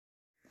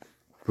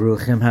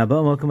Baruchim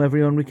haba, welcome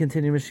everyone. We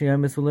continue Mishna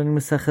Yomis. We're learning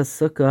Masechah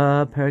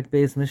Sukkah, Perek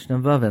Beis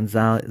Mishna Vav and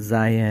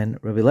Zayin.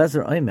 Rabbi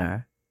Lezer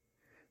Omer.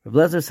 Rabbi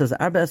Lezer says,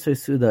 Arba Esrei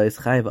Suda is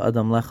Chayiv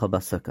Adam Lechal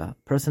Basukkah.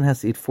 Person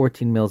has to eat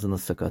 14 meals in the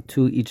Sukkah,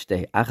 2 each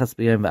day. Achas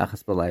b'yom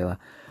v'achas b'layla.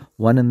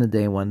 1 in the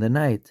day, 1 in the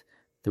night.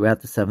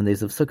 Throughout the 7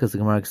 days of Sukkah, the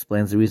Gemara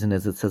explains the reason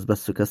is it says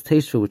Basukkah's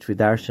Teishvu, which we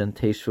darshan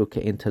Teishvu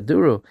Ke'in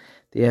Taduru.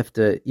 You have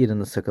to eat in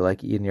the Sukkah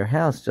like you eat in your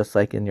house, just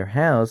like in your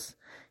house.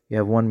 You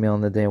have 1 meal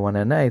in the day, 1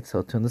 at night,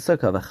 so to in the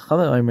Sukkah.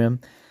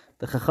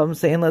 The Chacham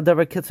say in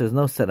Ladavar Kitzer, there's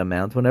no set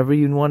amount. Whenever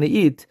you want to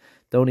eat,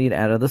 don't eat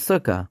out of the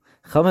Sukkah.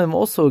 Chachamim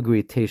also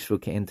agree Teishvu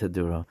Ke'in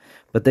Taduro,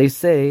 but they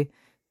say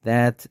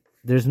that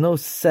there's no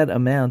set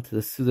amount to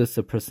the sudas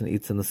a person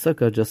eats in the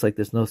Sukkah, just like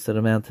there's no set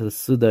amount to the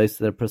sudas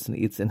that a person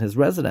eats in his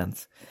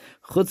residence.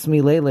 Chutz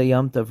mileila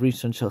yom tav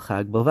rishon shel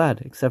chag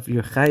bavad, except for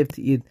you're chayiv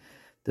to eat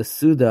the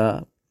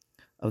suda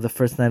of the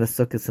first night of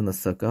Sukkot in the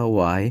Sukkah.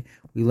 Why?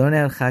 We learn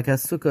out Chag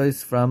HaSukkah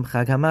is from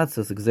Chag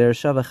HaMatzos, Gzer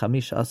Shava,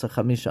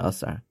 Chamisha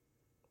Asar.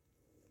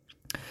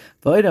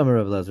 V'oidam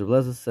Rav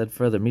Lezer said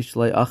further,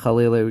 Mishlei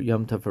Achalele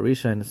Yom Tov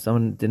Harishon, if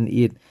someone didn't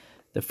eat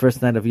the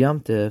first night of Yom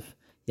Tov,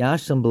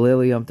 Yashim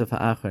B'leili Yom Tov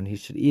Ha'achron, he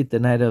should eat the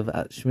night of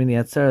Shmini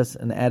Atzeres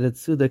and added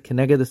Suda,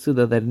 Keneged the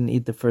Suda that didn't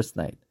eat the first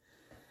night.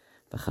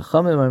 The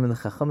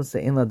Chacham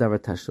say, In la davar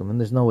tashlum, and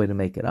there's no way to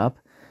make it up.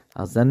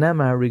 Al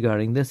Zanema,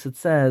 regarding this, it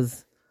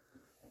says,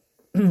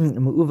 a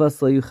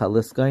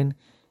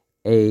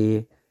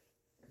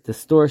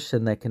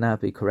distortion that cannot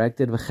be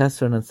corrected,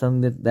 v'chesron, and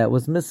something that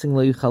was missing,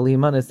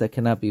 that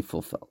cannot be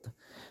fulfilled.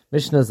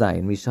 Mishna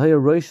Zayin,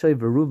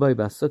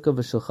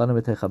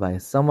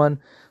 someone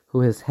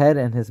who his head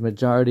and his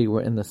majority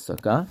were in the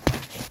sukkah,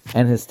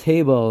 and his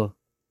table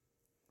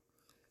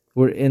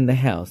were in the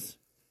house.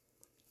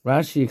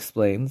 Rashi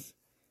explains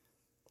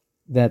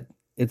that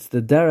it's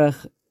the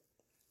derech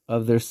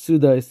of their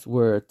sudas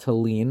were to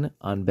lean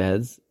on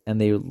beds, and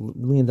they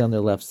leaned on their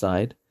left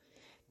side.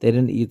 They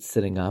didn't eat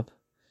sitting up.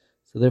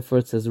 So therefore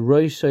it says,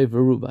 Roishay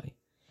Verubai.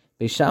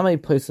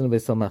 Beishamai Poison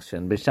Beisal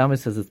Machshin. Beishamai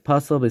says it's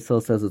possible,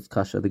 Beisal says it's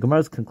kasha. The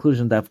Gemara's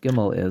conclusion, Daf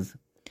Gimel, is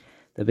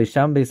that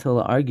Beisham and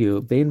Beisal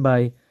argue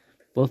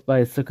both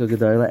by Sukkah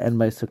Gedola and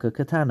by Sukkah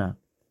Katana.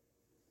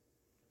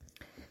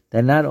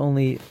 That not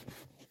only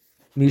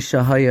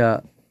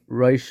Mishahaya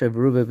Roishay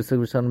Verubai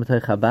B'Sukkah B'Shan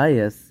M'tay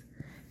Chabayis,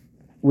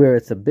 where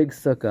it's a big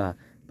sukkah,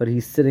 but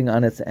he's sitting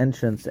on its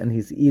entrance and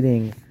he's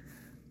eating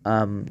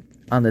on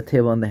the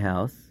table in the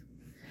house.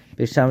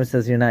 Beis Shammai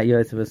says you're not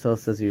Yotzei, Beisol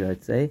says you're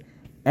Yotzei.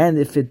 And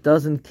if it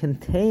doesn't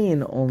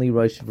contain only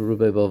Rosh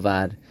V'Rubei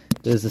Bovad,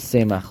 there's the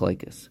same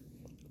Achlokes.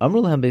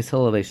 Amru Lahem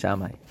Beisol Beis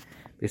Shammai.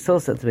 Beisol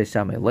said to Beis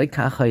Shammai, Like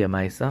Kacha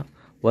Yamaisa,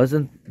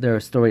 wasn't there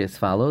a story as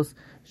follows?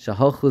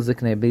 Shahochu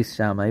Ziknei Beis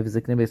Shammai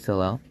V'Ziknei Beis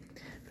Hillel,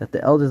 that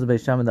the elders of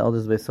Beis Shammai and the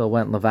elders of Beis Hillel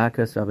went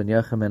Lavakas Rabbi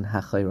Yochanan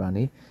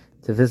HaChayrani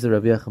to visit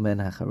Rabbi Yochanan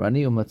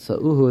HaChayrani.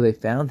 Umatzauhu, they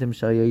found him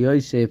Shaya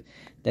Yoshev,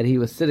 that he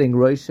was sitting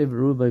Rosh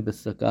V'Rubei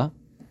B'Sukkah,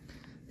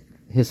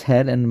 his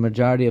head and the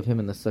majority of him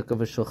in the sukkah,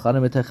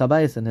 v'shulchanim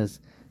v'techabayis, and his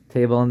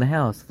table in the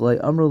house, v'lei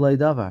amru lei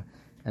davar,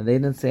 and they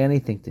didn't say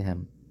anything to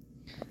him.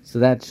 So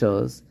that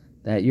shows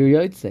that you're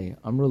yotzei.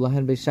 Amru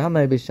lahen Beis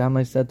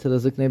Shammai said to the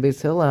Ziknei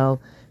Beis Hillel,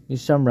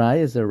 Misham Raya,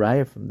 is there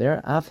Raya from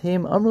there?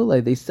 Afhim amru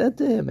lei, they said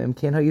to him,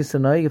 Imken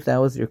ha'yisanoi, if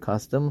that was your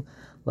custom,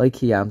 like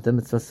hiyamtem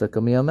mitzvah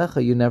sukkah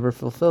miyamecha, you never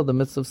fulfilled the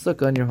mitzvah of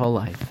sukkah in your whole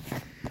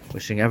life.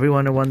 Wishing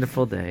everyone a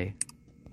wonderful day.